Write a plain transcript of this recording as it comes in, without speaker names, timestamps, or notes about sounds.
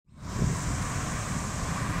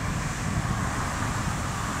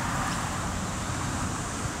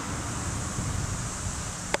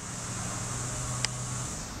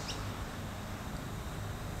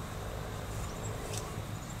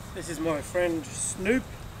This is my friend Snoop.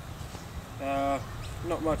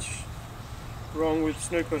 Not much wrong with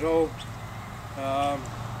Snoop at all.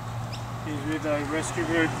 He's with a rescue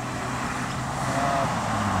group,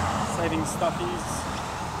 saving stuffies,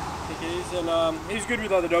 I think it is, and he's good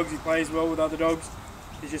with other dogs. He plays well with other dogs.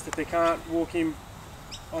 It's just that they can't walk him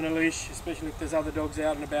on a leash, especially if there's other dogs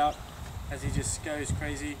out and about, as he just goes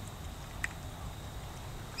crazy.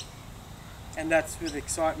 And that's with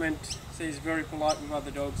excitement. So he's very polite with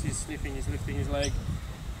other dogs. He's sniffing, he's lifting his leg,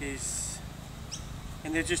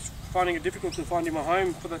 and they're just finding it difficult to find him a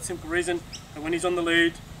home for that simple reason that when he's on the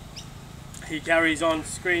lead, he carries on,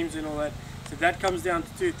 screams and all that. So that comes down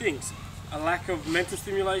to two things: a lack of mental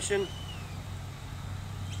stimulation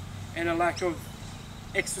and a lack of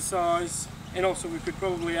exercise. And also we could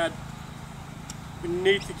probably add, we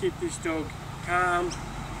need to keep this dog calm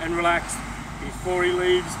and relaxed before he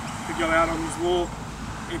leaves to go out on his walk.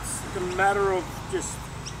 It's a matter of just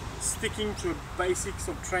sticking to the basics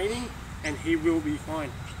of training and he will be fine.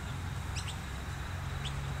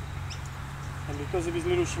 And because of his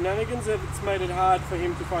little shenanigans, it's made it hard for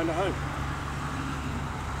him to find a home.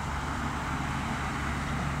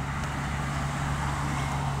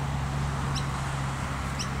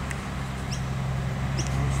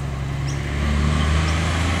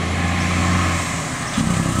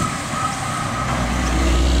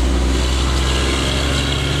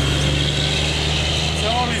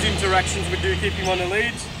 Interactions we do keep him on the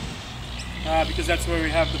lead, because that's where we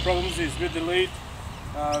have the problems, is with the lead,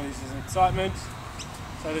 is his excitement.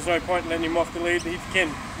 So there's no point letting him off the lead. He can,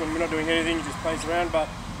 when we're not doing anything, he just plays around, but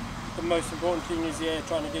the most important thing is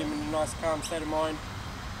trying to get him in a nice calm state of mind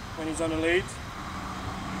when he's on the lead.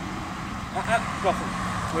 Gotham,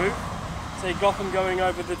 move. See Gotham going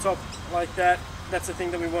over the top like that, that's the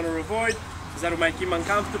thing that we want to avoid, because that'll make him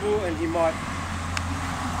uncomfortable and he might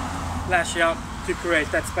lash out to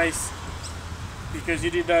create that space. Because you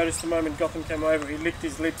did notice the moment Gotham came over, he licked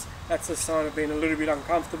his lips. That's a sign of being a little bit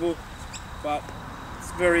uncomfortable, but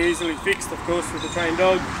it's very easily fixed, of course, with a trained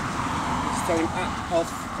dog. Just tell him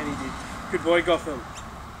off, and he did. Good boy, Gotham.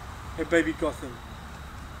 Hey, baby Gotham.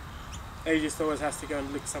 He just always has to go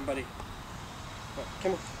and lick somebody. Right,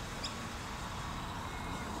 come on.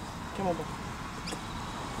 Come on, boy.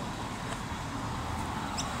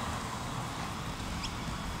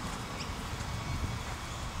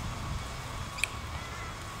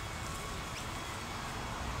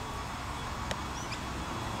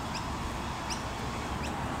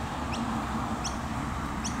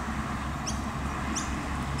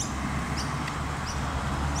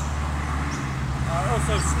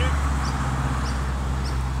 Also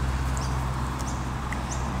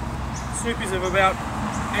Snoop is of about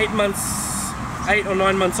 8 or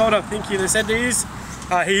 9 months old, I think they said he is.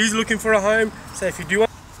 He is looking for a home, so if you do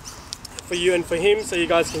want, for you and for him, so you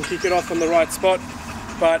guys can kick it off on the right spot.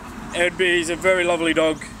 But he's a very lovely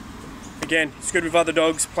dog. Again, he's good with other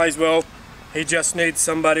dogs, plays well. He just needs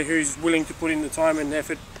somebody who's willing to put in the time and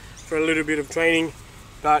effort for a little bit of training.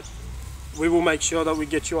 But we will make sure that we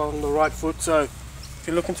get you on the right foot. So if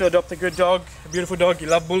you're looking to adopt a good dog, a beautiful dog, you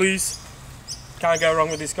love bullies, can't go wrong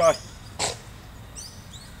with this guy.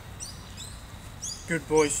 Good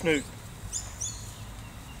boy, Snoop.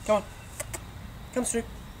 Come on. Come, Snoop.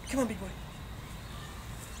 Come on, big boy.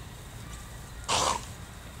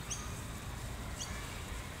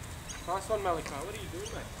 Nice one, Malachi. What are you doing,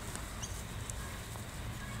 mate?